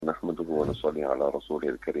nusalli ala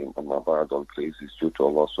Rasulil Kareem. Amma ba'd, all praise is due to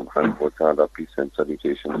Allah subhanahu wa ta'ala. Peace and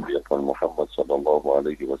salutations be upon Muhammad sallallahu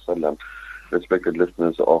alayhi wa sallam. Respected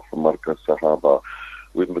listeners of Markaz Sahaba,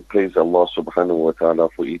 we praise Allah subhanahu wa ta'ala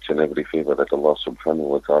for each and every favor that Allah subhanahu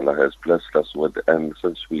wa ta'ala has blessed us with. And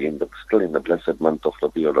since we still in the blessed month of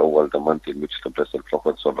Rabiul Awwal, the month in which the blessed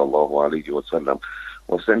Prophet sallallahu alayhi wa sallam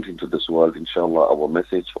was sent into this world, inshallah, our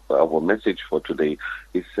message for today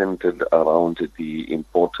is centered around the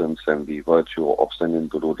importance and the virtue of sending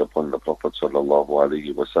durood upon the Prophet sallallahu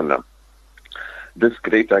alayhi wa sallam. This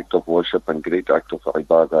great act of worship and great act of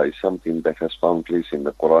ibadah is something that has found place in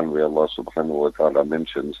the Quran, where Allah subhanahu wa ta'ala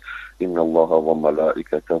mentions, Inna Allah wa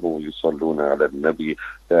malaikatahu yusalluna ala nabi,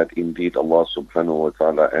 that indeed Allah subhanahu wa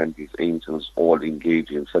ta'ala and His angels all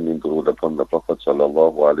engage in sending durood upon the Prophet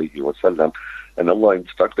sallallahu alayhi wa sallam. And Allah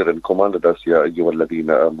instructed and commanded us, Ya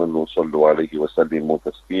ayyuhalladhina amanu sallu alayhi wa sallimu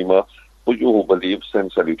taslima. For you who believe,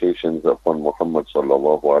 send salutations upon Muhammad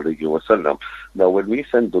sallallahu alayhi wa sallam. Now, when we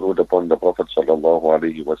send durood upon the Prophet sallallahu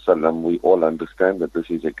alayhi wa sallam, we all understand that this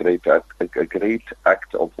is a great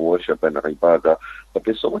act of worship and ibadah. But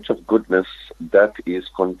there's so much of goodness that is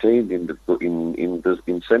contained in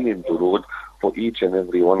sending durood for each and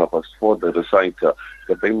every one of us, for the reciter.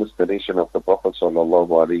 The famous narration of the Prophet sallallahu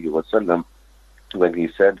alayhi wa sallam, when he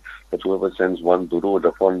said that whoever sends one durood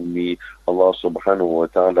upon me, Allah subhanahu wa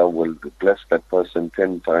ta'ala will bless that person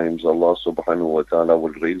 10 times. Allah subhanahu wa ta'ala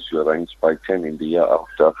will raise your ranks by 10 in the year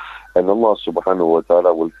after. And Allah subhanahu wa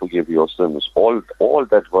ta'ala will forgive your sins. All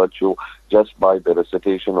that virtue just by the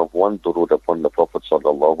recitation of one durood upon the Prophet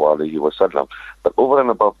sallallahu alayhi wa sallam. But over and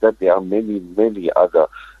above that, there are many other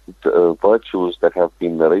virtues that have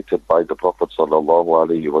been narrated by the Prophet sallallahu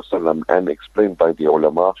alayhi wa sallam and explained by the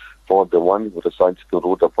ulama for the one who recites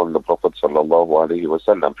durood upon the Prophet sallallahu alayhi wa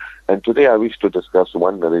sallam. And today I wish to discuss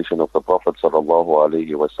one narration of the Prophet sallallahu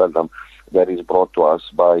alayhi wa sallam that is brought to us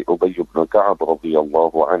by Ubay ibn Ka'ab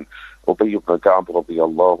radiyallahu anhu. Ubay ibn Ka'ab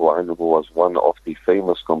radiyallahu anhu was one of the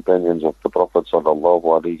famous companions of the Prophet sallallahu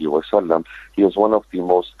alayhi wa sallam. He was one of the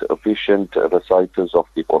most efficient reciters of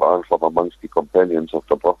the Quran from amongst the companions of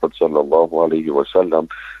the Prophet sallallahu alayhi wa sallam,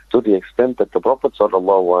 to the extent that the Prophet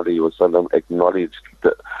sallallahu alayhi wa sallam acknowledged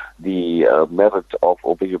the merit of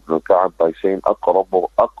Ubay ibn Ka'ab by saying,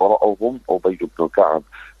 Aqra'uhum Ubay ibn Ka'ab,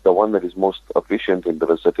 the one that is most efficient in the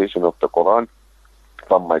recitation of the Quran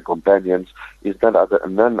from my companions is none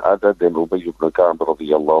other than Ubay ibn Ka'ab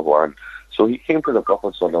radiyallahu anhu. So he came to the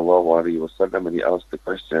Prophet sallallahu alayhi wa sallam and he asked the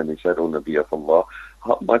question. He said, O Nabi of Allah,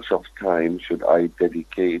 how much of time should I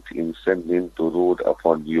dedicate in sending durood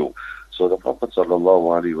upon you? So the Prophet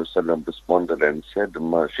sallallahu alayhi wa sallam responded and said,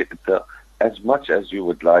 Ma shi'ta, as much as you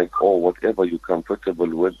would like, or whatever you're comfortable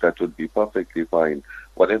with, that would be perfectly fine.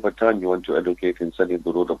 Whatever time you want to allocate in sending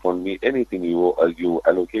durood upon me, anything you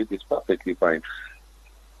allocate is perfectly fine.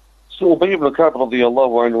 So Ubay ibn Ka'ab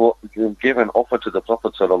radiyallahu anhu gave an offer to the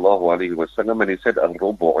Prophet sallallahu alayhi wa sallam, and he said,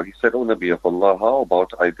 Al-Rubu'. He said, O Nabi of Allah, how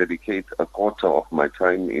about I dedicate a quarter of my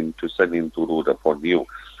time into sending durood upon you?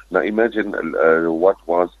 Now imagine what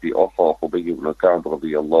was the offer of Ubay ibn Ka'ab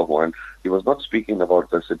radiyallahu anhu. He was not speaking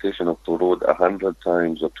about recitation of durood 100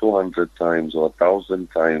 times or 200 times or 1,000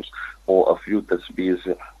 times or a few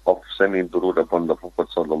tasbihs of sending durood upon the Prophet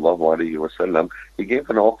sallallahu alayhi wa sallam. He gave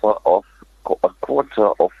an offer of a quarter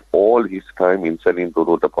of all his time in sending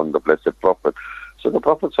durood upon the blessed Prophet. So the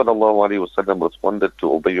Prophet sallallahu alayhi wa sallam responded to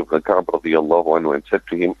Ubay ibn Ka'ab radiyallahu anhu and said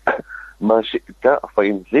to him, Ma shi'ta fa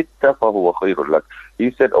in zitta fa huwa khayrun lak.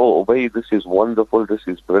 He said, Oh Ubay, this is wonderful, this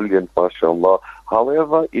is brilliant, mashallah.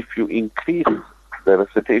 However, if you increase the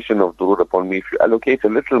recitation of durood upon me, if you allocate a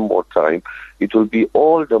little more time, it will be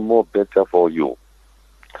all the more better for you.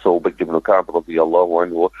 So Ubay ibn Ka'ab radiyallahu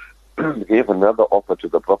anhu gave another offer to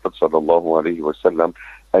the Prophet sallallahu alayhi wa sallam,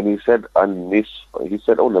 and he said, he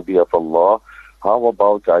said, O Nabi of Allah, how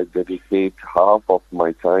about I dedicate half of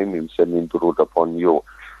my time in sending durood upon you?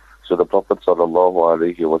 So the Prophet sallallahu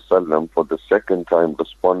alayhi wa sallam for the second time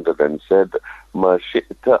responded and said, Ma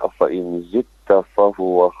shi'ta fa in zitta fa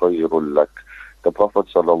huwa khayrun lak. The Prophet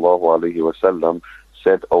sallallahu alayhi wa sallam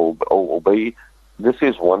said, O Ubay, this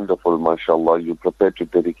is wonderful, mashallah. You prepared to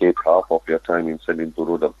dedicate half of your time in sending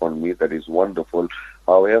durood upon me. That is wonderful.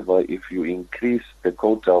 However, if you increase the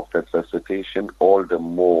quota of that recitation, all the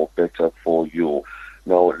more better for you.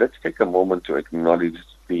 Now, let's take a moment to acknowledge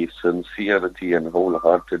the sincerity and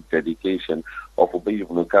wholehearted dedication of Ubay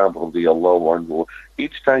ibn Ka'ab radiyallahu anhu.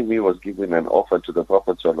 Each time he was given an offer to the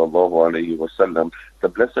Prophet sallallahu alayhi wa sallam, the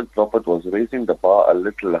blessed Prophet was raising the bar a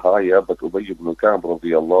little higher, but Ubay ibn Ka'ab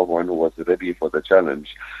radiyallahu anhu was ready for the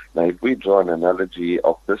challenge. Now, if we draw an analogy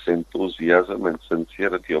of this enthusiasm and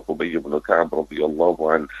sincerity of Ubay ibn Ka'ab radiyallahu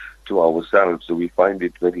anhu to ourselves, we find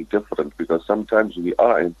it very different, because sometimes we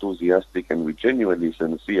are enthusiastic and we're genuinely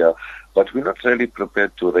sincere, but we're not really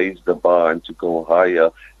prepared to raise the bar and to go higher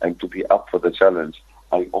and to be up for the challenge.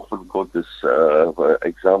 I often quote this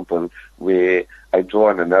example where I draw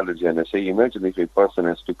an analogy and I say, imagine if a person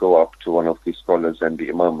has to go up to one of the scholars and the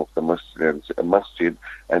imam of the masjid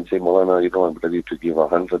and say, Maulana, I'm ready to give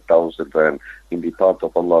 100,000 rand in the path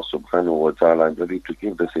of Allah subhanahu wa ta'ala. I'm ready to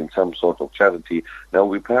give this in some sort of charity. Now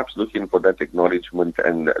we're perhaps looking for that acknowledgement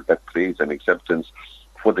and that praise and acceptance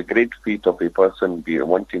for the great feat of a person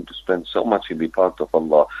wanting to spend so much in the path of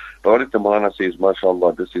Allah. But the Maulana says,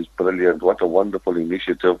 MashaAllah, this is brilliant, what a wonderful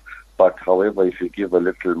initiative. But however, if you give a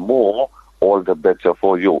little more, all the better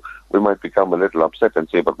for you. We might become a little upset and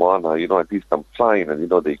say, but Maulana, at least I'm trying, and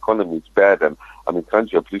the economy is bad, and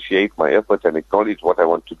can't you appreciate my effort and acknowledge what I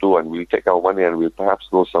want to do, and we'll take our money and we'll perhaps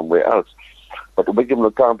go somewhere else. But Ubay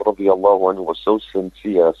ibn Ka'b radiallahu anhu was so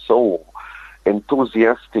sincere, so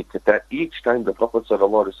enthusiastic, that each time the Prophet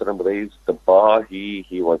ﷺ raised the bar, he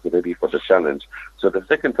was ready for the challenge. So the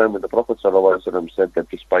second time when the Prophet ﷺ said that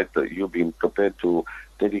despite you being prepared to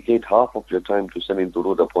dedicate half of your time to sending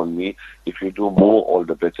durood upon me, if you do more, all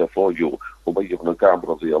the better for you. Ubay ibn Ka'b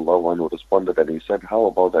radiallahu anhu responded and he said, how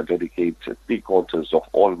about I dedicate 3/4 of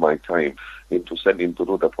all my time into sending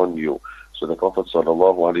durood upon you? So the Prophet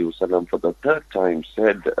ﷺ for the third time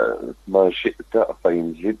said, مَا شِئْتَ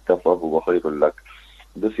فَإِنْ زِدْتَ فَهُوَ خَيْرٌ لَكَ.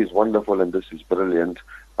 This is wonderful and this is brilliant.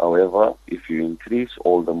 However, if you increase,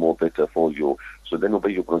 all the more better for you. So then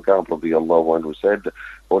Ubay ibn Ka'b radiallahu anhu said,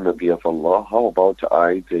 O Nabi of Allah, how about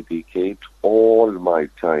I dedicate all my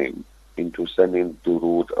time into sending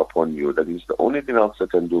durood upon you? That is the only thing else I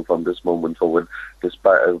can do from this moment forward.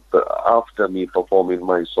 After me performing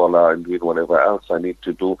my salah and doing whatever else I need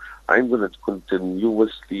to do, I'm going to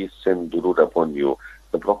continuously send durood upon you.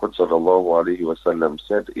 The Prophet ﷺ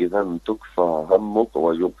said, إِذَنْ تُكْفَى هَمُّكَ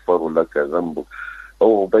وَيُغْفَرُ لَكَ ذَنْبُكَ.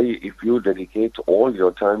 Oh, Ubay, if you dedicate all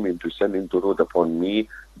your time into sending durood upon me,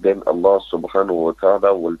 then Allah subhanahu wa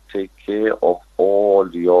ta'ala will take care of all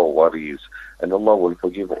your worries, and Allah will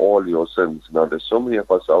forgive all your sins. Now, there's so many of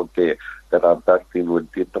us out there that are battling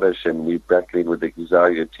with depression, we're battling with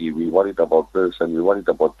anxiety, we're worried about this and we're worried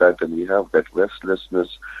about that, and we have that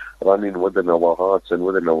restlessness running within our hearts and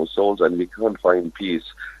within our souls, and we can't find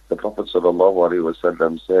peace. The Prophet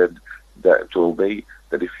ﷺ said that to Ubay,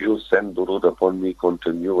 that if you send durood upon me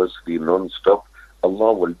continuously, non-stop,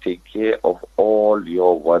 Allah will take care of all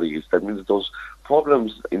your worries. That means those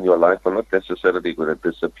problems in your life are not necessarily going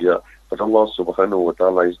to disappear, but Allah subhanahu wa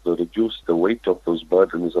ta'ala is to reduce the weight of those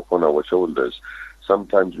burdens upon our shoulders.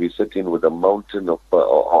 Sometimes we sit in with a mountain of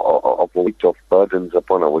weight of burdens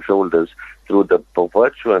upon our shoulders. Through the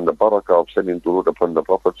virtue and the barakah of sending durood upon the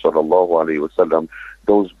Prophet ﷺ,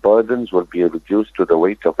 those burdens will be reduced to the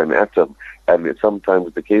weight of an atom. And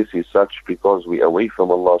sometimes the case is such, because we are away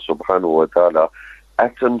from Allah subhanahu wa ta'ala,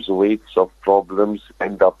 atoms' weights of problems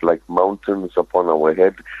end up like mountains upon our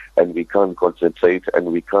head, and we can't concentrate, and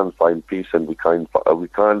we can't find peace, and we can't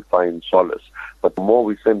find solace. But the more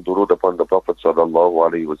we send durood upon the Prophet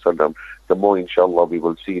ﷺ, the more inshallah we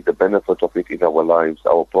will see the benefit of it in our lives.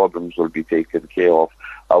 Our problems will be taken care of,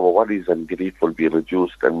 our worries and grief will be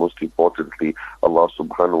reduced, and most importantly, Allah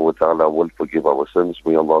subhanahu wa ta'ala will forgive our sins.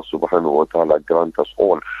 May Allah subhanahu wa ta'ala grant us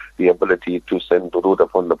all the ability to send durood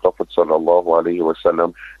upon the Prophet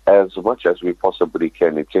ﷺ as much as we possibly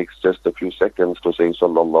can. It takes just a few seconds to say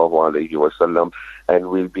sallallahu alayhi wa sallam, and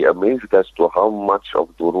we'll be amazed as to how much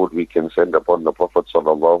of durood we can send upon the Prophet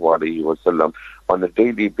sallallahu alayhi wa sallam on a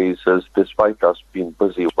daily basis, despite us being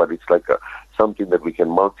busy. But it's like something that we can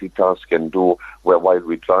multitask and do, where while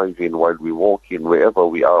we're driving, while we're walking, wherever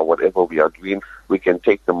we are, whatever we are doing, we can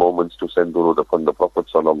take the moments to send durood upon the Prophet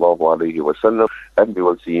sallallahu alayhi wa sallam, and we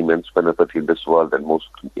will see immense benefit in this world, and most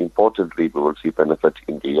importantly, we will see benefit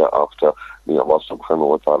in the year after. May Allah subhanahu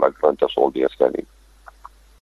wa ta'ala grant us all the understanding.